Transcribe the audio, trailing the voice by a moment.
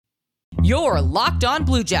You're Locked On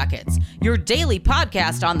Blue Jackets, your daily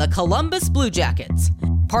podcast on the Columbus Blue Jackets.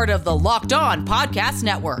 Part of the Locked On Podcast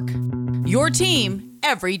Network. Your team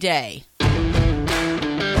every day.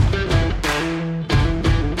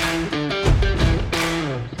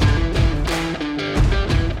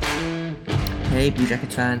 Hey Blue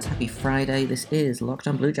Jackets fans, happy Friday. This is Locked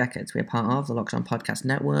On Blue Jackets. We are part of the Locked On Podcast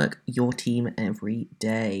Network, your team every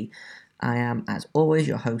day. I am, as always,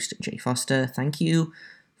 your host, Jay Foster. Thank you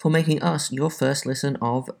for making us your first listen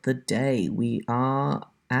of the day. We are,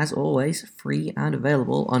 as always, free and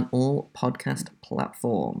available on all podcast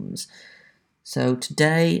platforms. So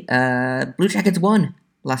today, Blue Jackets won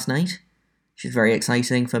last night, which is very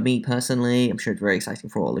exciting for me personally. I'm sure it's very exciting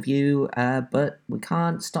for all of you, but we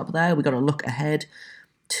can't stop there. We've got to look ahead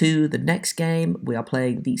to the next game. We are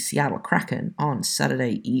playing the Seattle Kraken on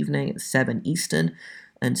Saturday evening at 7 Eastern.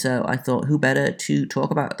 And so I thought, who better to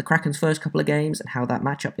talk about the Kraken's first couple of games and how that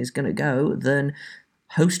matchup is going to go than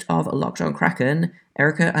host of Locked On Kraken,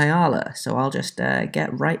 Erica Ayala. So I'll just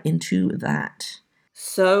get right into that.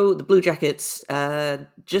 So the Blue Jackets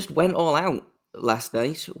just went all out last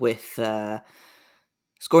night with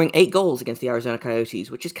scoring 8 goals against the Arizona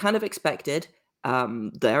Coyotes, which is kind of expected.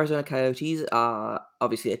 The Arizona Coyotes are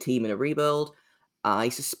obviously a team in a rebuild. I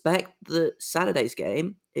suspect that Saturday's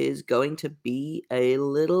game is going to be a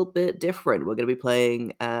little bit different. We're going to be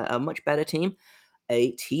playing a much better team,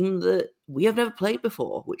 a team that we have never played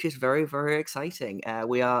before, which is very, very exciting.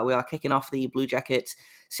 We are kicking off the Blue Jackets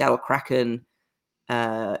Seattle Kraken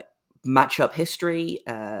matchup history,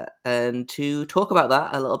 and to talk about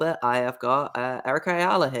that a little bit, I have got Erica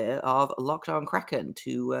Ayala here of Locked On Kraken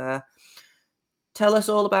to tell us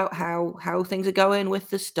all about how things are going with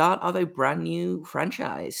the start of a brand new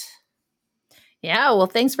franchise. Yeah, well,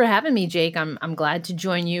 thanks for having me, Jake. I'm glad to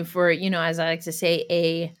join you for, as I like to say,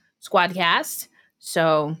 a squadcast.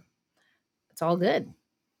 So it's all good.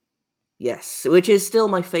 Yes, which is still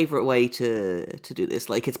my favorite way to do this.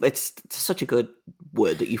 Like it's such a good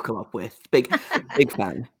word that you've come up with. Big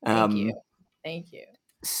fan. Thank you.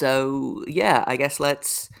 So yeah, I guess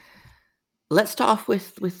let's start off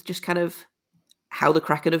with just kind of how the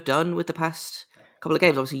Kraken have done with the past couple of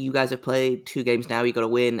games. Obviously, you guys have played 2 games now. You got a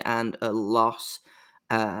win and a loss.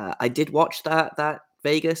 I did watch that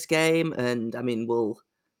Vegas game, and I mean, I'm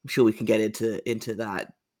sure we can get into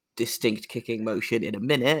that distinct kicking motion in a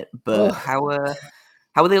minute. But how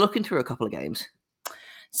are they looking through a couple of games?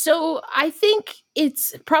 So I think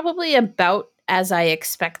it's probably about as I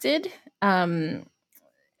expected,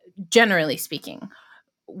 generally speaking.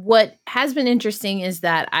 What has been interesting is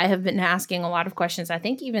that I have been asking a lot of questions, I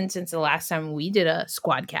think even since the last time we did a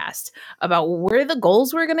squadcast, about where the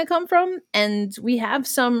goals were going to come from. And we have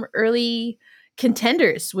some early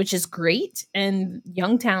contenders, which is great, and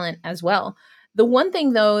young talent as well. The one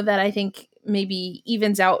thing, though, that I think maybe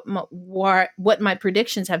evens out what my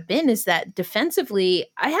predictions have been is that defensively,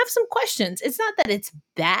 I have some questions. It's not that it's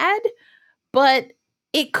bad, but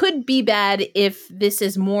it could be bad if this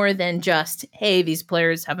is more than just, hey, these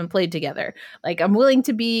players haven't played together. Like, I'm willing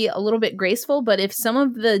to be a little bit graceful, but if some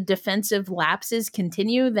of the defensive lapses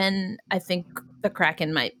continue, then I think the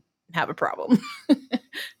Kraken might have a problem.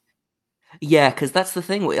 Yeah, because that's the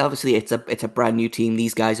thing. Obviously, it's a brand new team.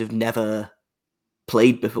 These guys have never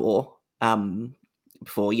played before.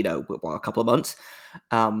 For a couple of months.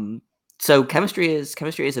 So chemistry is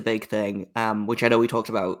a big thing, which I know we talked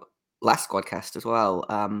about last squadcast as well.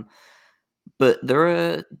 But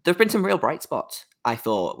there've been some real bright spots, I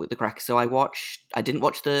thought, with the Kraken. So I didn't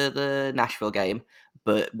watch the Nashville game,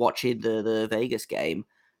 but watching the Vegas game,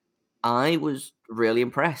 I was really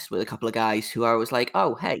impressed with a couple of guys who I was like,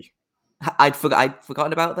 oh hey, I'd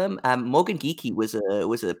forgotten about them. Morgan Geekie was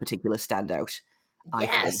a particular standout.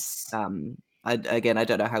 Yes. I think. I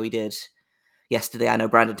don't know how he did yesterday. I know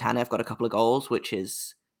Brandon Tanev got a couple of goals, which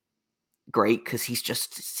is great because he's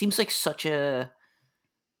just such a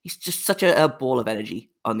ball of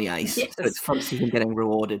energy on the ice. Yes. So it's fun to see him getting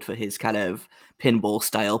rewarded for his kind of pinball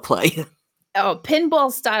style play. Oh,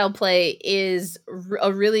 pinball style play is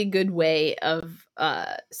a really good way of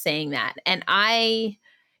saying that. And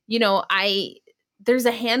there's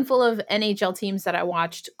a handful of NHL teams that I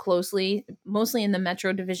watched closely, mostly in the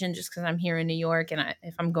Metro division, just because I'm here in New York. And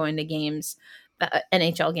if I'm going to games,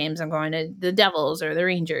 NHL games, I'm going to the Devils or the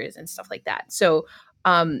Rangers and stuff like that. So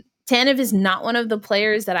Tanev is not one of the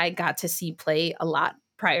players that I got to see play a lot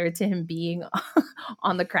prior to him being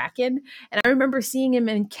on the Kraken. And I remember seeing him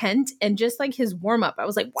in Kent and just like his warm up, I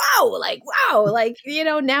was like, wow,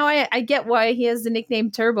 now I get why he has the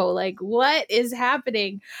nickname Turbo. Like, what is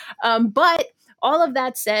happening? But all of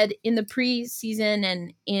that said, in the preseason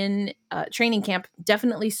and in training camp,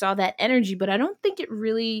 definitely saw that energy, but I don't think it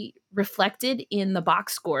really reflected in the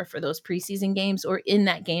box score for those preseason games or in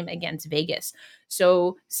that game against Vegas.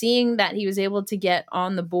 So seeing that he was able to get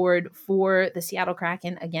on the board for the Seattle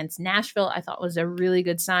Kraken against Nashville, I thought was a really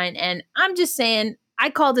good sign. And I'm just saying, I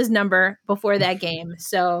called his number before that game.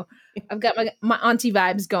 So I've got my auntie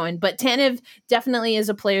vibes going. But Tanev definitely is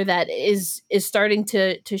a player that is starting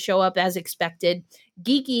to show up as expected.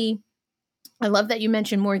 Geekie, I love that you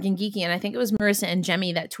mentioned Morgan Geekie, and I think it was Marissa and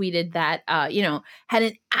Jemmy that tweeted that, had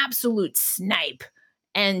an absolute snipe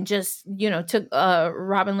and just, took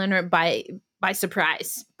Robin Leonard by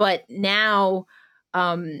surprise. But now,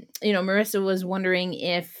 Marissa was wondering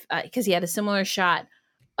if, because he had a similar shot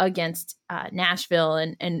against Nashville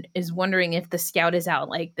and is wondering if the scout is out,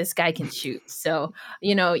 like, this guy can shoot. So,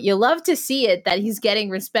 you love to see it that he's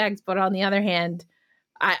getting respect, but on the other hand,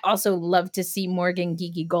 I also love to see Morgan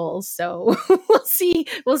Geekie goals. So we'll see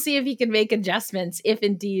if he can make adjustments if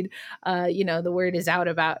indeed, the word is out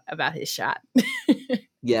about his shot.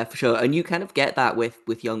 Yeah, for sure. And you kind of get that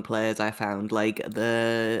with young players. I found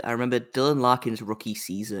I remember Dylan Larkin's rookie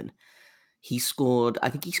season. He scored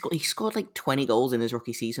like 20 goals in his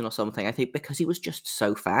rookie season or something. I think because he was just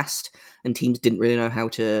so fast and teams didn't really know how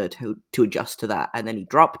to adjust to that. And then he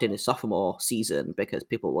dropped in his sophomore season because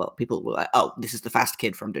people were like, oh, this is the fast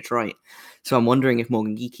kid from Detroit. So I'm wondering if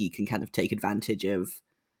Morgan Geekie can kind of take advantage of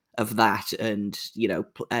that. And,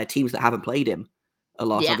 teams that haven't played him a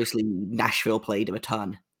lot. Yeah. Obviously, Nashville played him a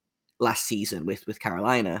ton last season with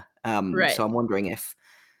Carolina. Right. So I'm wondering if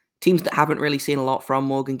teams that haven't really seen a lot from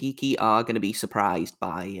Morgan Geekie are going to be surprised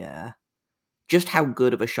by just how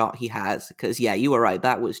good of a shot he has. Because, yeah, you were right.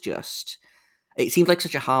 That was just... It seemed like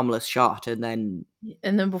such a harmless shot. And then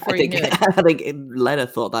before you knew it... I think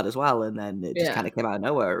Leonard thought that as well. And then it just kind of came out of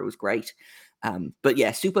nowhere. It was great. But,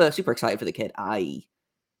 yeah, super, super excited for the kid. I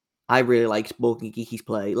really liked Morgan Geekie's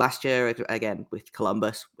play. Last year, again, with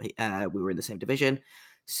Columbus, we were in the same division.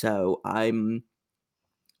 So I'm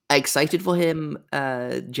excited for him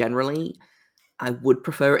generally. I would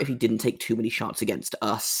prefer it if he didn't take too many shots against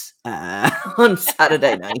us on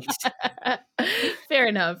Saturday night. Fair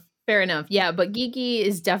enough. Yeah, but Geekie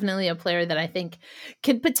is definitely a player that I think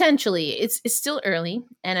could potentially, it's still early,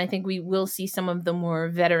 and I think we will see some of the more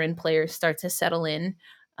veteran players start to settle in.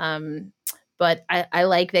 But I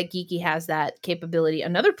like that Geekie has that capability.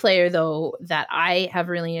 Another player, though, that I have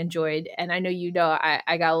really enjoyed, and I know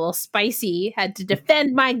I got a little spicy, had to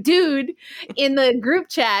defend my dude in the group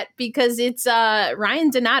chat because it's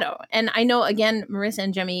Ryan Donato. And I know, again, Marissa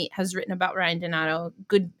and Jemmy has written about Ryan Donato,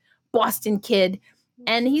 good Boston kid.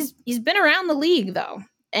 And he's been around the league, though.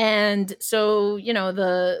 And so,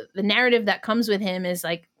 the narrative that comes with him is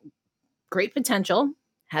like great potential,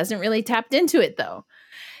 hasn't really tapped into it, though.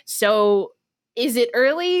 So is it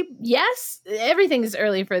early? Yes, everything is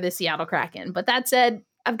early for the Seattle Kraken. But that said,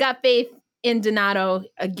 I've got faith in Donato.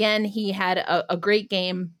 Again, he had a great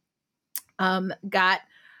game. Got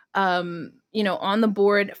on the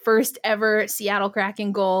board, first ever Seattle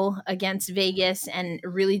Kraken goal against Vegas, and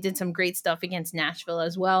really did some great stuff against Nashville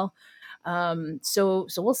as well. So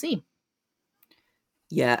we'll see.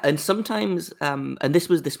 Yeah, and sometimes, and this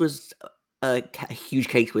was a huge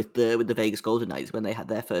case with the Vegas Golden Knights when they had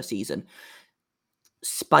their first season.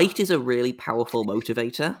 Spite is a really powerful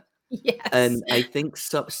motivator. Yes. And I think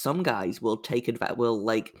some guys will take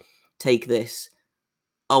this,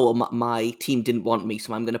 oh, well, my team didn't want me,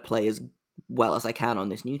 so I'm going to play as well as I can on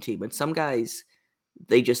this new team. And some guys,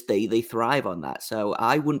 they thrive on that. So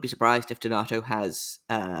I wouldn't be surprised if Donato has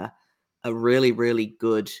a really, really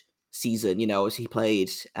good season. As he played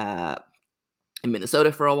in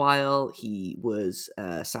Minnesota for a while, he was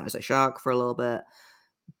San Jose Shark for a little bit.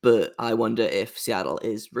 But I wonder if Seattle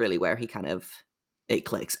is really where he kind of it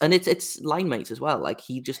clicks, and it's line mates as well. Like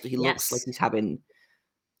he looks like he's having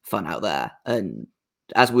fun out there, and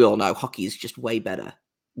as we all know, hockey is just way better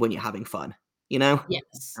when you're having fun.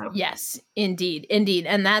 Yes, indeed,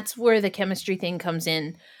 and that's where the chemistry thing comes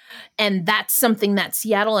in, and that's something that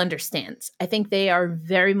Seattle understands. I think they are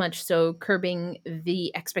very much so curbing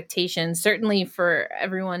the expectations, certainly for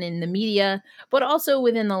everyone in the media, but also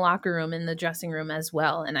within the locker room and the dressing room as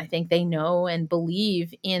well. And I think they know and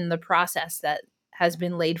believe in the process that has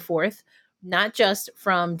been laid forth, not just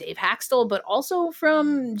from Dave Haxtell, but also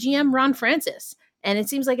from GM Ron Francis. And it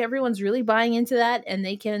seems like everyone's really buying into that, and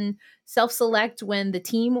they can self-select when the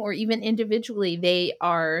team or even individually they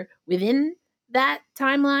are within that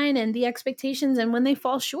timeline and the expectations and when they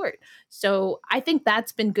fall short. So I think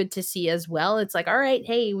that's been good to see as well. It's like, all right,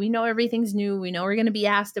 hey, we know everything's new. We know we're going to be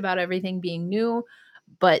asked about everything being new,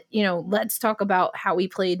 But, let's talk about how we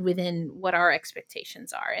played within what our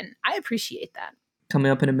expectations are. And I appreciate that. Coming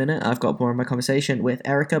up in a minute, I've got more of my conversation with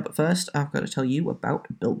Erica, but first, I've got to tell you about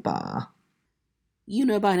Built Bar. You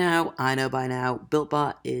know by now, I know by now, Built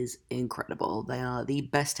Bar is incredible. They are the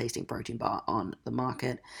best tasting protein bar on the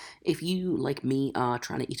market. If you, like me, are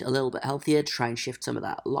trying to eat a little bit healthier, try and shift some of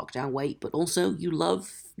that lockdown weight, but also you love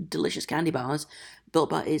delicious candy bars,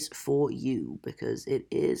 Built Bar is for you because it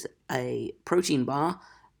is a protein bar.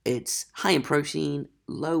 It's high in protein,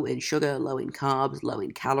 low in sugar, low in carbs, low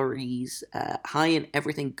in calories, high in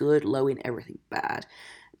everything good, low in everything bad.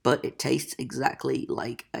 But it tastes exactly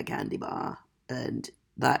like a candy bar. And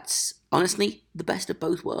that's honestly the best of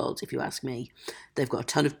both worlds, if you ask me. They've got a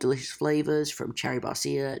ton of delicious flavors, from cherry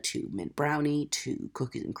barcia to mint brownie to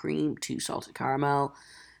cookies and cream to salted caramel.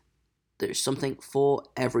 There's something for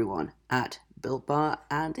everyone at Built Bar.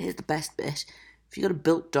 And here's the best bit. If you go to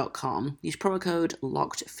built.com, use promo code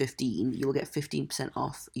LOCKED15, you will get 15%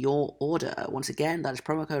 off your order. Once again, that is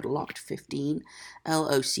promo code LOCKED15,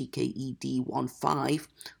 LOCKED15,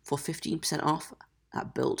 for 15% off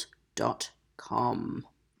at built.com.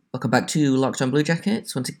 Welcome back to Locked On Blue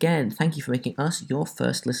Jackets. Once again, thank you for making us your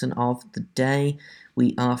first listen of the day.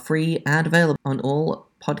 We are free and available on all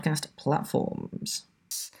podcast platforms.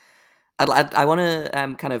 I want to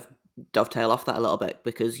kind of dovetail off that a little bit,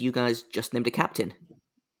 because you guys just named a captain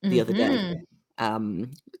the other day.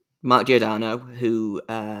 Mark Giordano, who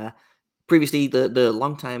previously the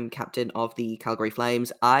longtime captain of the Calgary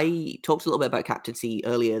Flames. I talked a little bit about captaincy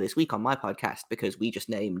earlier this week on my podcast, because we just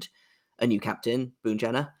named a new captain, Boone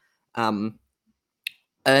Jenner. And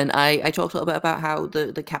I talked a little bit about how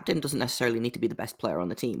the captain doesn't necessarily need to be the best player on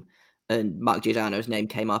the team. And Mark Giordano's name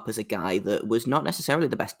came up as a guy that was not necessarily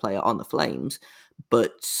the best player on the Flames,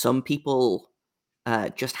 but some people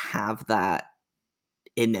just have that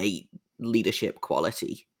innate leadership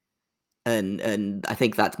quality. And I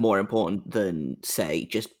think that's more important than, say,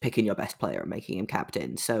 just picking your best player and making him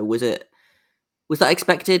captain. So was that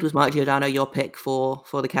expected? Was Mark Giordano your pick for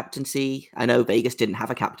the captaincy? I know Vegas didn't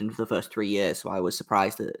have a captain for the first 3 years, so I was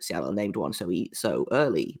surprised that Seattle named one so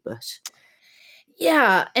early, but...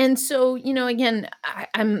 Yeah. And so, again,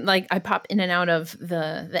 I'm like, I pop in and out of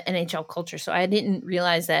the NHL culture. So I didn't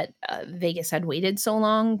realize that Vegas had waited so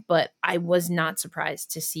long, but I was not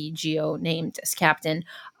surprised to see Gio named as captain.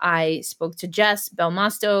 I spoke to Jess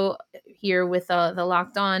Belmosto here with the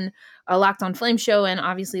Locked On Flame show, and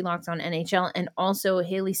obviously Locked On NHL, and also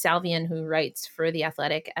Haley Salvian, who writes for The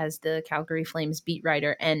Athletic as the Calgary Flames beat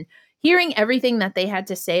writer. And hearing everything that they had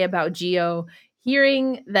to say about Gio,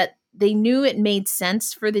 hearing that they knew it made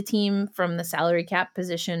sense for the team from the salary cap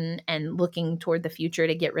position and looking toward the future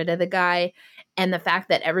to get rid of the guy, and the fact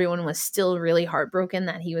that everyone was still really heartbroken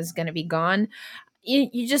that he was going to be gone,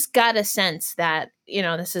 you just got a sense that,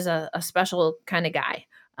 this is a special kind of guy.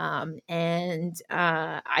 And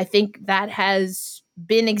I think that has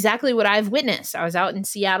been exactly what I've witnessed. I was out in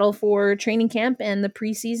Seattle for training camp and the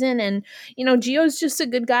preseason, and, Gio's just a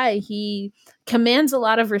good guy. He commands a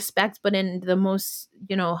lot of respect, but in the most,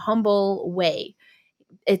 humble way.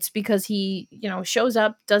 It's because he, shows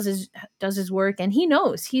up, does his work, and he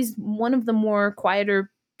knows he's one of the more quieter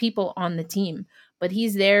people on the team, but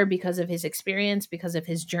he's there because of his experience, because of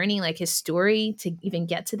his journey, like his story to even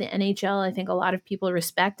get to the NHL. I think a lot of people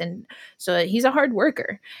respect, and so he's a hard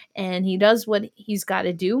worker and he does what he's got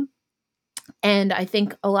to do. And I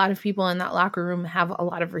think a lot of people in that locker room have a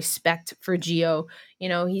lot of respect for Gio.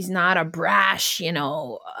 He's not a brash,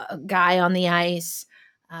 guy on the ice.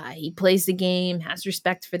 He plays the game, has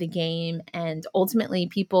respect for the game, and ultimately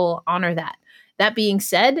people honor that. That being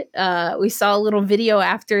said, we saw a little video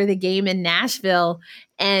after the game in Nashville,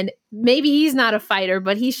 and maybe he's not a fighter,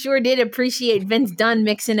 but he sure did appreciate Vince Dunn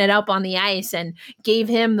mixing it up on the ice and gave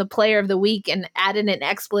him the player of the week and added an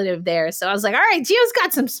expletive there. So I was like, all right, Gio's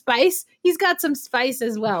got some spice. He's got some spice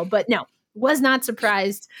as well. But no, was not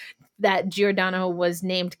surprised that Giordano was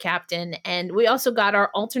named captain. And we also got our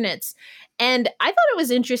alternates. And I thought it was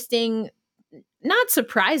interesting, not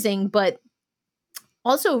surprising, but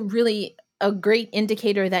also really a great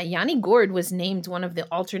indicator that Yanni Gourde was named one of the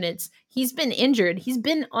alternates. He's been injured. He's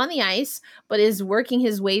been on the ice, but is working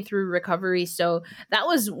his way through recovery. So that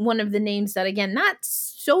was one of the names that, again, not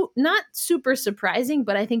super surprising,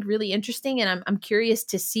 but I think really interesting. And I'm curious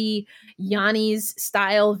to see Yanni's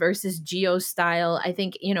style versus Gio's style. I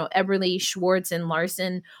think, Eberle, Schwartz, and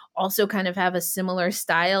Larson also kind of have a similar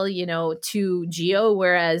style, to Gio,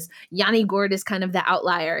 whereas Yanni Gourde is kind of the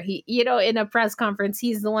outlier. He, in a press conference,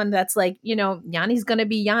 he's the one that's like, Yanni's going to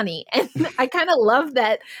be Yanni. And I kind of love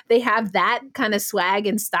that they have that kind of swag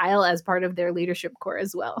and style as part of their leadership core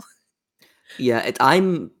as well. Yeah,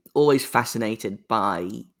 I'm always fascinated by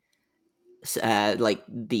like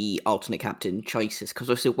the alternate captain choices because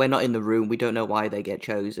obviously we're not in the room, we don't know why they get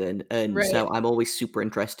chosen, and Right. so I'm always super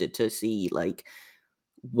interested to see like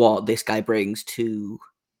what this guy brings to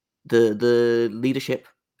the leadership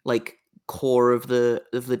like core of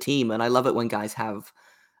the team. And I love it when guys have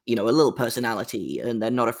a little personality and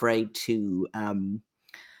they're not afraid to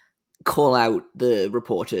call out the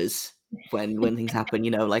reporters when things happen.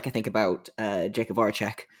 Like I think about Jacob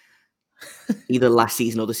Voracek either last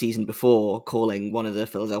season or the season before calling one of the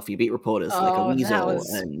Philadelphia beat reporters like a Oh, that weasel. was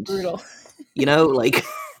And brutal. like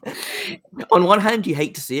on one hand you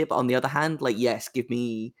hate to see it, but on the other hand, like, yes, give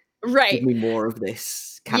me Right. more of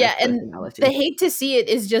this kind Yeah, of and the personality. hate to see it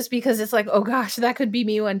is just because it's like, "Oh gosh, that could be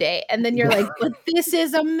me one day." And then you're Yeah. like, "But this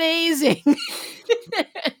is amazing."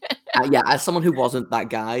 Yeah, as someone who wasn't that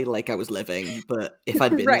guy, like, I was living, but if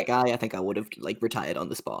I'd been that Right. guy, I think I would have, like, retired on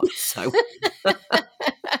the spot. So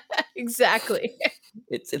Exactly.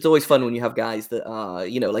 it's always fun when you have guys that are,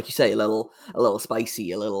 like you say, a little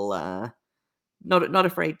spicy, a little not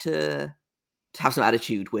afraid to have some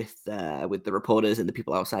attitude with the reporters and the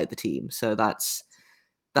people outside the team. So that's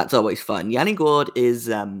always fun. Yanni Gord is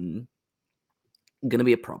gonna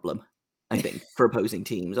be a problem, I think, for opposing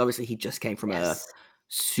teams. Obviously, he just came from a Yes.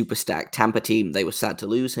 super stacked Tampa team. They were sad to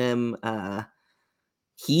lose him.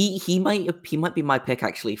 He might be my pick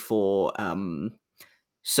actually for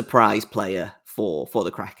surprise player for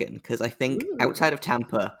the Kraken, because I think Ooh. outside of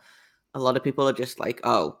Tampa, a lot of people are just like,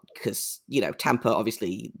 oh, because Tampa,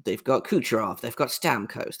 obviously they've got Kucherov, they've got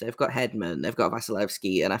Stamkos, they've got Hedman, they've got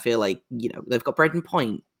Vasilevsky, and I feel like they've got Braden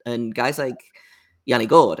Point, and guys like Yanni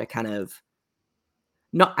Gord are kind of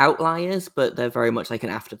not outliers, but they're very much like an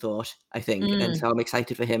afterthought, I think. And Mm. so I'm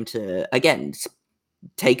excited for him to again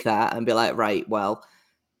take that and be like, right, well,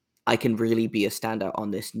 I can really be a standout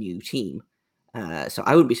on this new team. So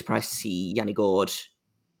I wouldn't be surprised to see Yanni Gord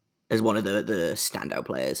as one of the standout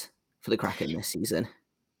players for the Kraken this season.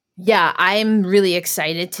 Yeah, I'm really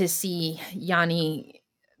excited to see Yanni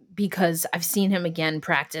because I've seen him again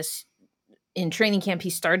practice in training camp. He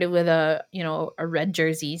started with a red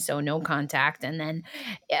jersey, so no contact, and then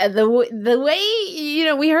the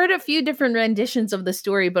way we heard a few different renditions of the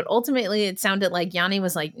story, but ultimately it sounded like Yanni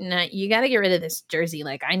was like, "Nah, you got to get rid of this jersey.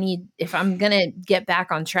 Like, I need, if I'm gonna get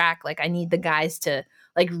back on track, like I need the guys to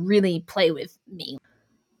like really play with me."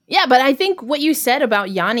 Yeah, but I think what you said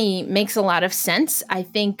about Yanni makes a lot of sense. I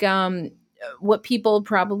think what people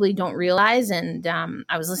probably don't realize, and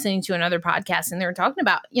I was listening to another podcast, and they were talking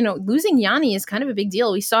about, losing Yanni is kind of a big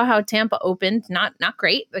deal. We saw how Tampa opened, not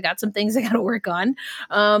great. They got some things they got to work on,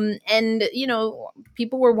 and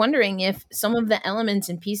people were wondering if some of the elements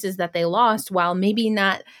and pieces that they lost, while maybe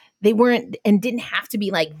not, they weren't and didn't have to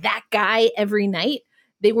be like that guy every night.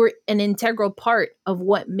 They were an integral part of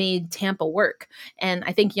what made Tampa work. And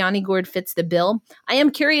I think Yanni Gord fits the bill. I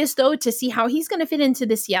am curious, though, to see how he's going to fit into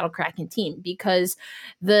the Seattle Kraken team because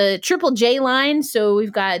the Triple J line, so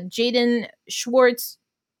we've got Jaden Schwartz.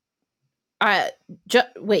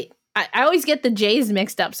 Wait, I always get the J's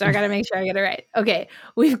mixed up, so I got to make sure I get it right. Okay,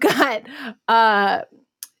 we've got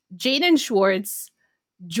Jaden Schwartz,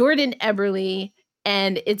 Jordan Eberle,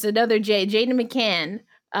 and it's another J, Jaden McCann.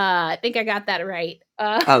 I think I got that right.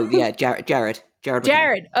 Oh yeah, Jared McCann.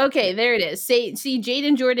 Jared. Okay, there it is. See,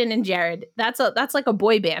 Jaden, Jordan, and Jared. That's like a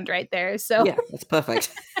boy band right there. So, Yeah, that's perfect.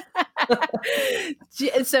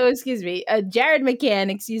 so excuse me, Jared McCann,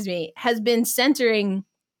 excuse me, has been centering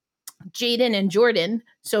Jaden and Jordan.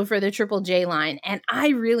 So for the Triple J line, and I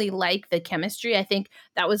really like the chemistry. I think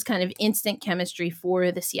that was kind of instant chemistry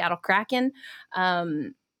for the Seattle Kraken.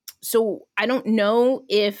 So I don't know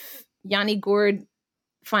if Yanni Gord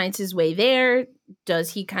finds his way there.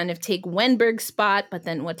 Does he kind of take Wenberg's spot? But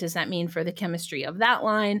then what does that mean for the chemistry of that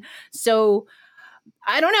line? So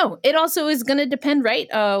I don't know. It also is going to depend, right?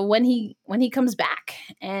 When he comes back,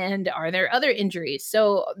 and are there other injuries?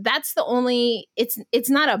 So that's the only. It's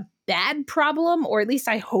not a bad problem, or at least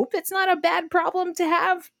I hope it's not a bad problem to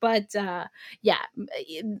have. But yeah,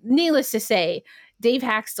 needless to say, Dave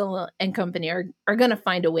Haxtell and company are going to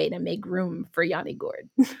find a way to make room for Yanni Gord.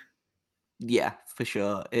 Yeah, for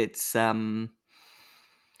sure. It's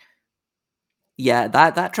yeah,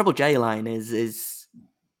 that Triple J line is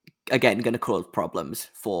again going to cause problems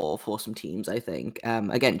for some teams, I think.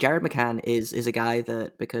 Again, Jared McCann is a guy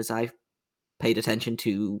that, because I've paid attention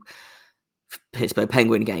to Pittsburgh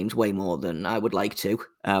Penguin games way more than I would like to.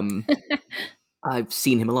 I've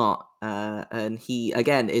seen him a lot, and he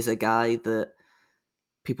again is a guy that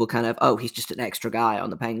people kind of, oh, he's just an extra guy on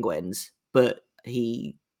the Penguins, but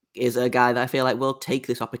he is a guy that I feel like will take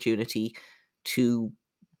this opportunity to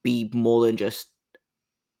be more than just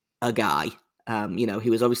a guy. He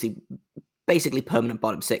was obviously basically permanent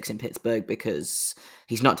bottom six in Pittsburgh because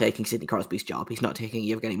he's not taking Sidney Crosby's job. He's not taking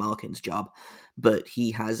Evgeny Malkin's job, but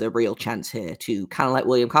he has a real chance here to kind of like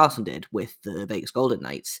William Carlson did with the Vegas Golden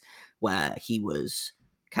Knights, where he was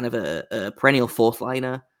kind of a perennial fourth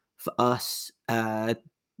liner for us.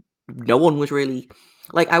 No one was really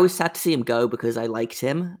I was sad to see him go because I liked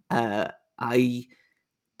him. I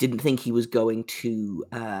didn't think he was going to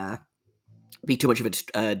be too much of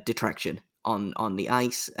a detraction on the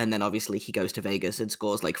ice, and then obviously he goes to Vegas and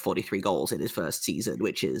scores 43 goals in his first season,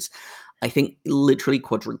 which is, I think, literally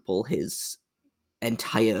quadruple his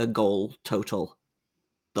entire goal total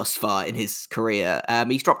thus far in his career.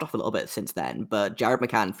 He's dropped off a little bit since then, but Jared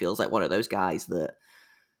McCann feels like one of those guys that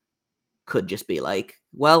could just be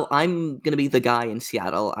well, I'm gonna be the guy in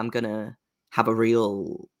Seattle. I'm gonna have a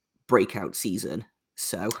real breakout season.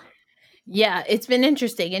 So Yeah, it's been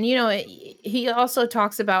interesting. And, he also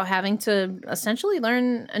talks about having to essentially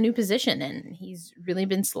learn a new position. And he's really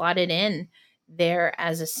been slotted in there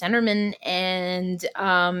as a centerman. And,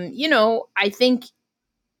 I think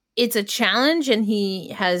it's a challenge. And he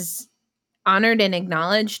has honored and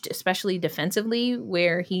acknowledged, especially defensively,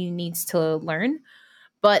 where he needs to learn.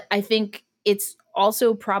 But I think it's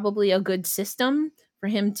also probably a good system for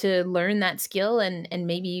him to learn that skill and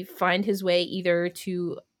maybe find his way either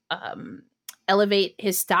to elevate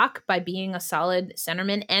his stock by being a solid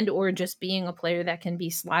centerman and or just being a player that can be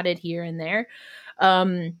slotted here and there.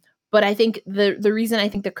 But I think the reason I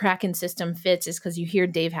think the Kraken system fits is because you hear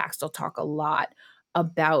Dave Haxtell talk a lot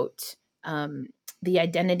about the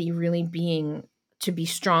identity really being to be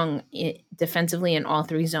strong defensively in all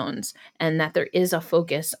three zones, and that there is a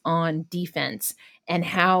focus on defense and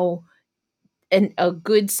how a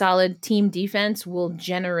good solid team defense will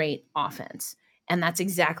generate offense. And that's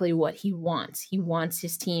exactly what he wants. He wants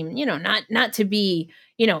his team, not to be,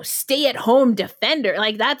 stay at home defender.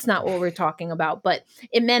 That's not what we're talking about, but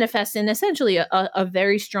it manifests in essentially a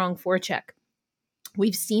very strong forecheck.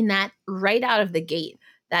 We've seen that right out of the gate.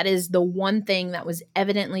 That is the one thing that was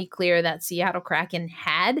evidently clear that Seattle Kraken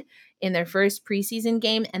had in their first preseason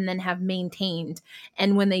game and then have maintained.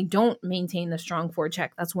 And when they don't maintain the strong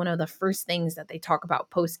forecheck, that's one of the first things that they talk about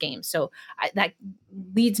post-game. So that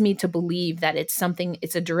leads me to believe that it's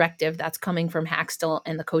a directive that's coming from Haxtell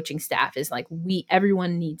and the coaching staff is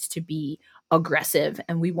everyone needs to be aggressive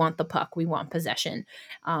and we want the puck, we want possession.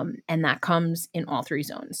 And that comes in all three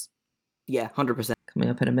zones. Yeah, 100%. Coming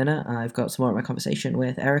up in a minute, I've got some more of my conversation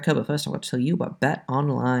with Erica, but first I want to tell you about Bet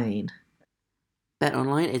Online. Bet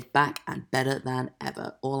Online is back and better than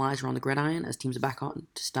ever. All eyes are on the gridiron as teams are back on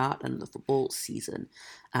to start another football season.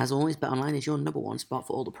 As always, Bet Online is your number one spot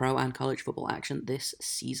for all the pro and college football action this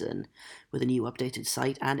season. With a new updated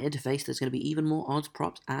site and interface, there's going to be even more odds,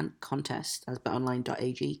 props, and contests as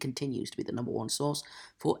betonline.ag continues to be the number one source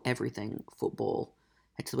for everything football.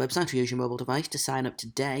 Head to the website or use your mobile device to sign up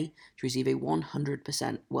today to receive a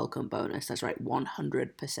 100% welcome bonus. That's right,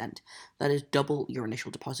 100%. That is double your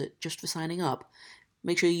initial deposit just for signing up.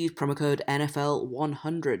 Make sure you use promo code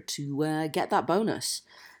NFL100 to get that bonus.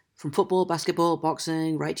 From football, basketball,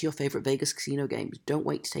 boxing, right to your favorite Vegas casino games, don't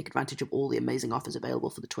wait to take advantage of all the amazing offers available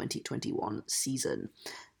for the 2021 season.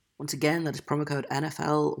 Once again, that is promo code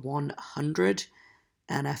NFL100.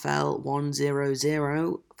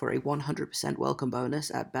 NFL100 for a 100% welcome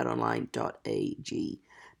bonus at betonline.ag.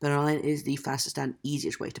 BetOnline is the fastest and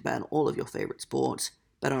easiest way to bet on all of your favorite sports.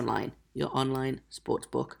 BetOnline, your online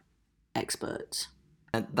sportsbook experts.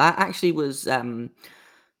 And that actually was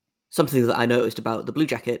something that I noticed about the Blue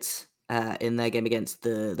Jackets in their game against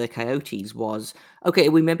the Coyotes was, okay,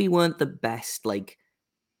 we maybe weren't the best,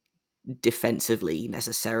 defensively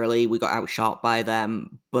necessarily. We got outshot by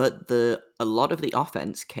them, but a lot of the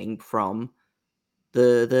offense came from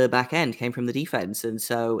the back end, came from the defense, and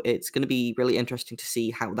so it's going to be really interesting to see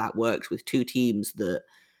how that works with two teams that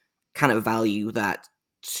kind of value that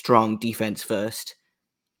strong defense first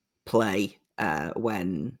play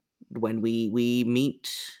when we meet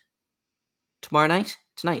tomorrow.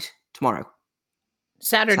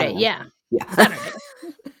 Saturday. Yeah. Saturday.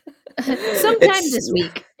 Sometime this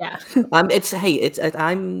week. Yeah. It's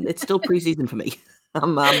still preseason for me.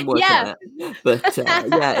 I'm working on it, but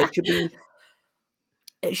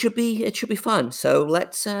it should be fun. So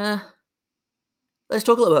let's talk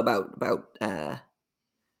a little bit about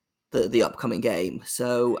the upcoming game.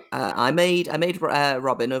 So I made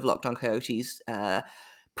Robin of Locked On Coyotes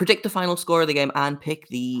predict the final score of the game and pick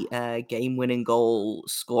the game-winning goal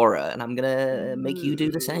scorer, and I'm gonna make you do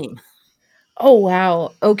the same. Oh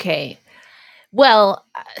wow. Okay. Well,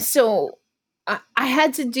 so I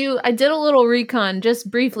did a little recon just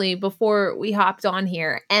briefly before we hopped on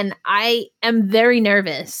here, and I am very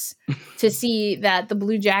nervous to see that the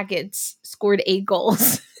Blue Jackets scored 8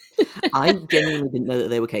 goals. I genuinely didn't know that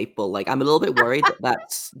they were capable. Like, I'm a little bit worried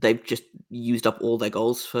that they've just used up all their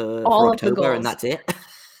goals for All of the October, and goals. that's it.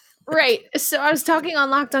 Right. So I was talking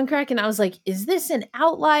on Locked on Kraken. I was like, is this an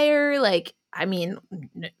outlier? Like, I mean,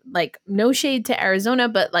 like, no shade to Arizona,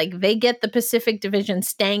 but like they get the Pacific Division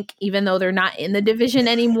stank, even though they're not in the division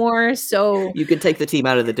anymore. So You can take the team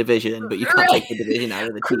out of the division, but you can't Right. take the division out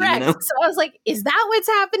of the team, correct. you know? So I was like, is that what's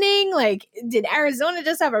happening? Like, did Arizona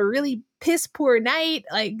just have a really piss poor night?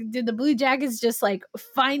 Like, did the Blue Jackets just like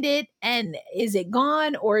find it and is it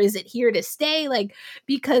gone or is it here to stay? Like,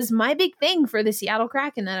 because my big thing for the Seattle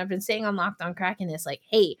Kraken that I've been saying on Locked on Kraken is like,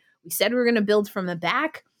 hey, we said we are going to build from the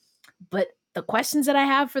back, but the questions that I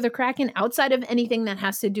have for the Kraken outside of anything that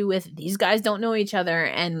has to do with these guys don't know each other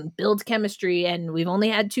and build chemistry, and we've only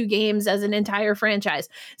had 2 games as an entire franchise,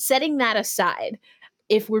 setting that aside,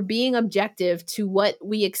 if we're being objective to what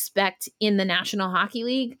we expect in the National Hockey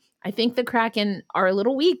League, I think the Kraken are a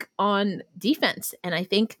little weak on defense. And I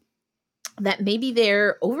think that maybe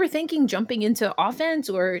they're overthinking jumping into offense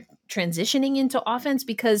or transitioning into offense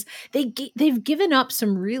because they've given up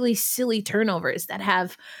some really silly turnovers that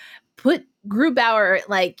have put Grubauer,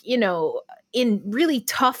 like, you know, in really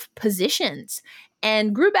tough positions.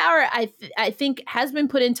 And Grubauer, I think, has been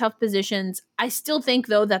put in tough positions. I still think,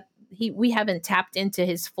 though, that we haven't tapped into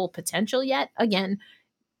his full potential yet. Again,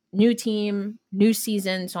 new team, new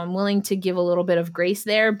season, so I'm willing to give a little bit of grace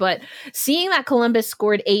there. But seeing that Columbus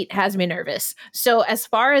scored 8 has me nervous. So as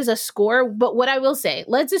far as a score, but what I will say,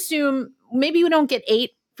 let's assume maybe we don't get 8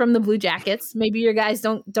 from the Blue Jackets. Maybe your guys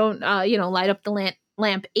don't light up the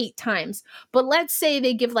lamp 8 times. But let's say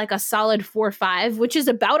they give like a solid 4-5, which is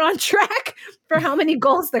about on track for how many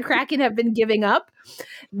goals the Kraken have been giving up.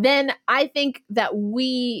 Then I think that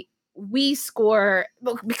we score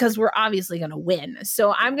because we're obviously going to win.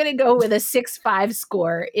 So I'm going to go with a 6-5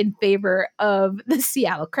 score in favor of the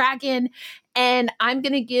Seattle Kraken. And I'm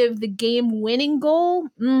going to give the game winning goal.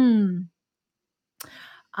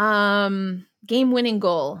 Game winning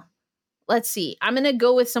goal. Let's see. I'm going to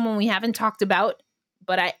go with someone we haven't talked about,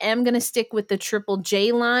 but I am going to stick with the Triple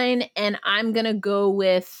J line, and I'm going to go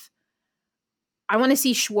with, I want to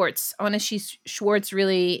see Schwartz. I want to see Schwartz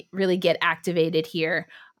really, really get activated here.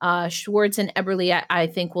 Schwartz and Eberle, I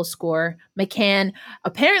think, will score. McCann,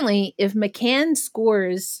 apparently, if McCann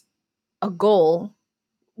scores a goal,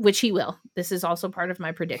 which he will, this is also part of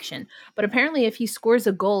my prediction, but apparently if he scores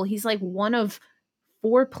a goal, he's like one of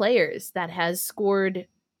 4 players that has scored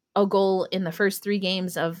a goal in the first 3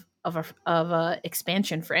 games of a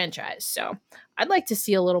expansion franchise. So I'd like to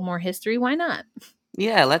see a little more history. Why not?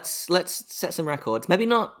 Yeah, let's set some records. Maybe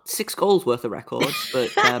not 6 goals worth of records,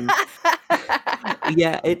 but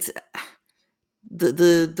yeah, it's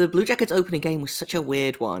the Blue Jackets opening game was such a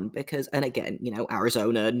weird one because, and again, you know,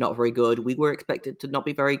 Arizona not very good. We were expected to not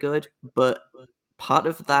be very good, but part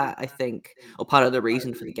of that, I think, or part of the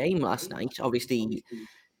reason for the game last night, obviously,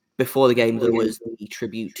 before the game there was the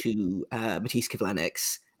tribute to Matisse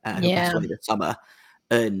Kivlenieks, who passed away this summer,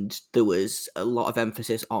 and there was a lot of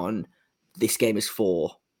emphasis on this game is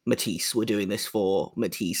for Matisse. We're doing this for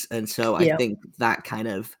Matisse, and so I think that kind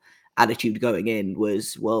of attitude going in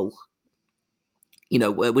was, well, you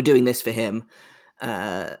know, we're doing this for him.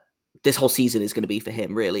 This whole season is going to be for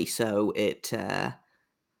him, really. So it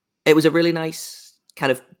was a really nice kind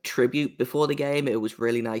of tribute before the game. It was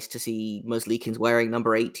really nice to see Merzlikins wearing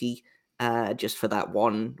number 80 just for that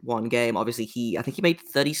one game. Obviously, I think he made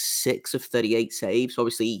 36 of 38 saves. So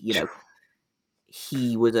obviously, you know,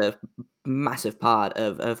 he was a massive part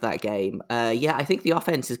of that game. Yeah, I think the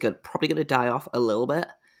offense is probably going to die off a little bit.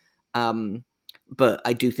 But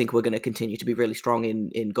I do think we're going to continue to be really strong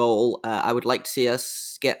in goal. I would like to see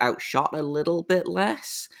us get outshot a little bit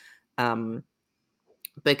less,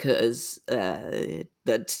 because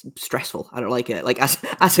that's stressful. I don't like it. Like as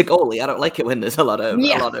a goalie, I don't like it when there's a lot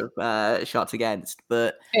of shots against.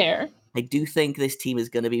 But fair. I do think this team is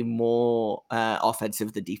going to be more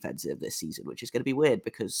offensive than defensive this season, which is going to be weird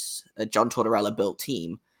because a John Tortorella built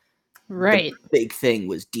team. Right. The big thing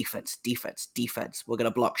was defense. We're going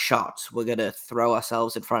to block shots. We're going to throw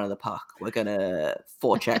ourselves in front of the puck. We're going to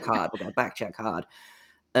forecheck hard. We're going to backcheck hard.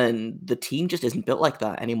 And the team just isn't built like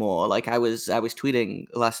that anymore. Like I was tweeting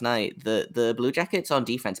last night that the Blue Jackets on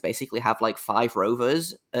defense basically have like 5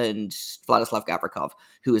 rovers and Vladislav Gavrikov,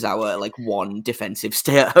 who is our like one defensive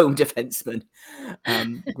stay-at-home defenseman.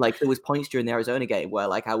 Like there was points during the Arizona game where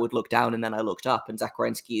like I would look down and then I looked up and Zach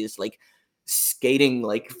Werenski is like skating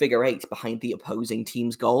like figure eight behind the opposing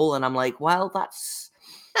team's goal, and I'm like, well, that's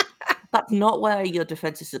not where your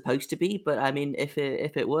defense is supposed to be. But I mean, if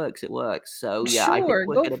it works, it works. So yeah, I think Sure,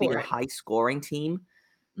 we're go going to be for a it. high scoring team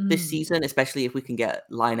this season, especially if we can get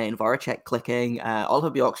Line and Voracek clicking. Oliver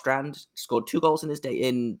Bjorkstrand scored 2 goals in his day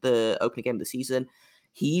in the opening game of the season.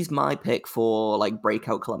 He's my pick for like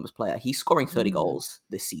breakout Columbus player. He's scoring 30 goals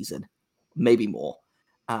this season, maybe more.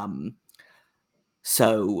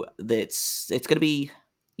 So it's gonna be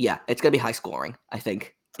it's gonna be high scoring, I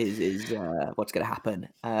think, is what's gonna happen.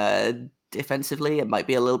 Defensively, it might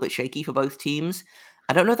be a little bit shaky for both teams.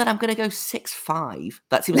 I don't know that I'm gonna go 6-5.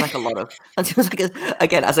 That seems like a lot of that seems like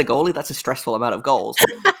again, as a goalie, that's a stressful amount of goals.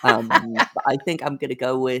 But I think I'm gonna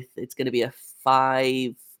go with it's gonna be a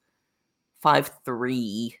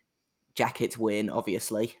 5-3 Jackets win,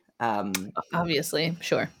 obviously. Obviously,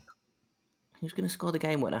 sure. Who's gonna score the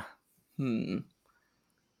game winner? You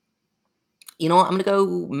know what? I'm going to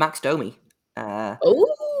go Max Domi.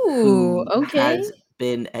 Who Okay. has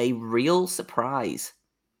been a real surprise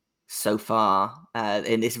so far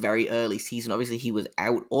in this very early season. Obviously, he was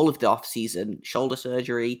out all of the off-season, shoulder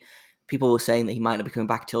surgery. People were saying that he might not be coming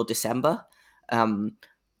back till December.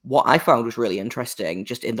 What I found was really interesting,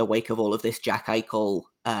 just in the wake of all of this Jack Eichel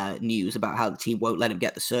news about how the team won't let him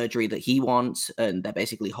get the surgery that he wants, and they're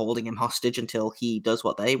basically holding him hostage until he does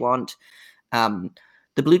what they want.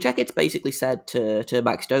 The Blue Jackets basically said to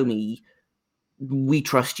Max Domi, we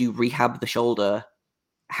trust you, rehab the shoulder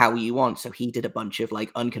how you want. So he did a bunch of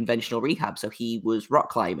like unconventional rehab. So he was rock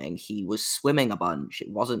climbing, he was swimming a bunch. It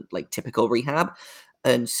wasn't like typical rehab.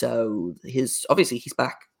 And so he's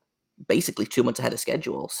back basically 2 months ahead of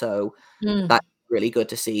schedule. So that's really good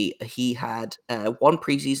to see. He had one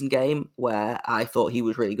preseason game where I thought he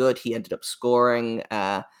was really good. He ended up scoring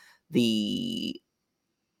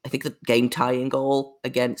I think the game tying goal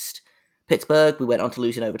against Pittsburgh. We went on to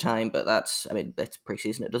lose in overtime, but that's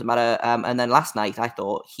preseason. It doesn't matter. And then last night, I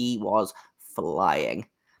thought he was flying.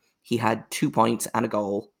 He had 2 points and a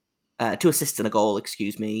goal, 2 assists and a goal,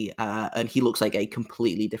 excuse me. And he looks like a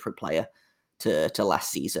completely different player to last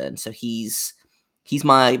season. So he's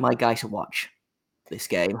my guy to watch this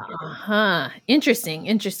game.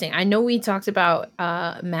 Interesting. I know we talked about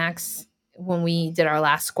Max when we did our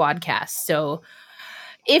last squad cast. So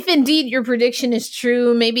if indeed your prediction is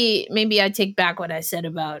true, maybe I take back what I said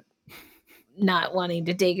about not wanting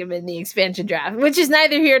to take him in the expansion draft, which is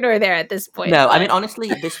neither here nor there at this point. No, I mean, honestly,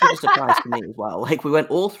 this was a surprise to me as well. Like, we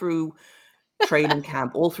went all through training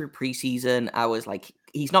camp, all through preseason. I was like,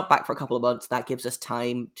 he's not back for a couple of months. That gives us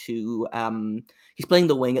time to... he's playing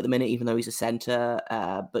the wing at the minute, even though he's a center,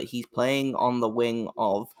 but he's playing on the wing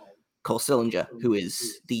of Cole Sillinger, who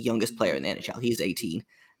is the youngest player in the NHL. He's 18.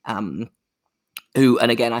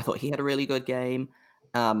 And again, I thought he had a really good game.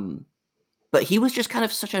 But he was just kind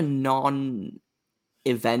of such a non-event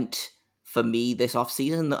for me this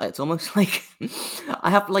offseason that it's almost like I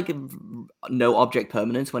have like no object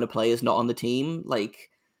permanence when a player's not on the team. Like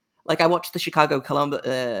I watched the Chicago Colorado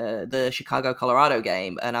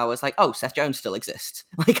game, and I was like, "Oh, Seth Jones still exists."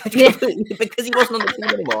 Like because he wasn't on the team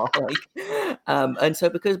anymore. And so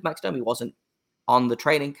because Max Domi wasn't on the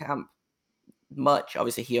training camp much,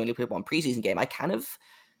 obviously he only played one preseason game, I kind of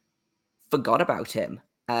forgot about him.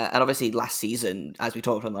 And obviously last season, as we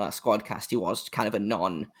talked on the last squadcast, he was kind of a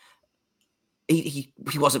he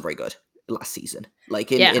wasn't very good last season,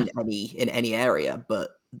 like in any area.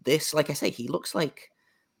 But this, like I say, he looks like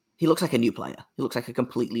a new player. He looks like a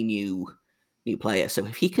completely new player. So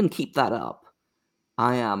if he can keep that up,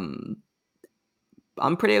 I'm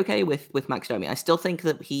pretty okay with Max Domi. I still think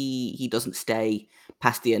that he doesn't stay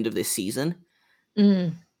past the end of this season.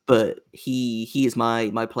 But he is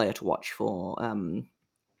my player to watch for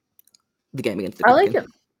the game against the Kraken.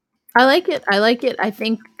 I like it. I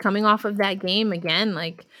think coming off of that game again,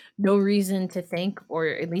 like no reason to think, or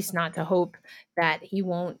at least not to hope, that he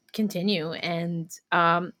won't continue. And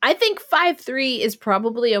I think 5-3 is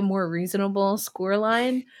probably a more reasonable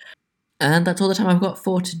scoreline. And that's all the time I've got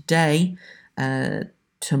for today.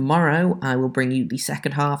 Tomorrow, I will bring you the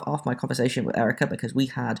second half of my conversation with Erica, because we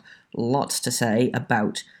had lots to say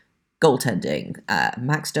about goaltending,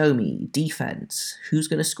 Max Domi, defense, who's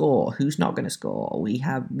going to score, who's not going to score. We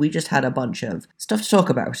just had a bunch of stuff to talk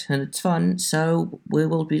about, and it's fun. So we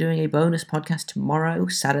will be doing a bonus podcast tomorrow,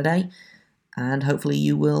 Saturday, and hopefully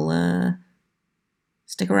you will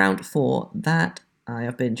stick around for that. I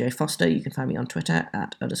have been Jay Foster. You can find me on Twitter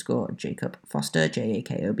at _Jacob Foster,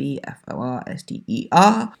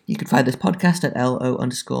 JAKOBFORSTER. You can find this podcast at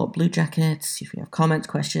LO_Blue Jackets. If you have comments,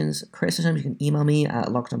 questions, criticisms, you can email me at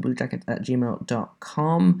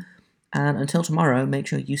lockedonbluejackets@gmail.com. And until tomorrow, make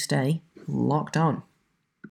sure you stay Locked On.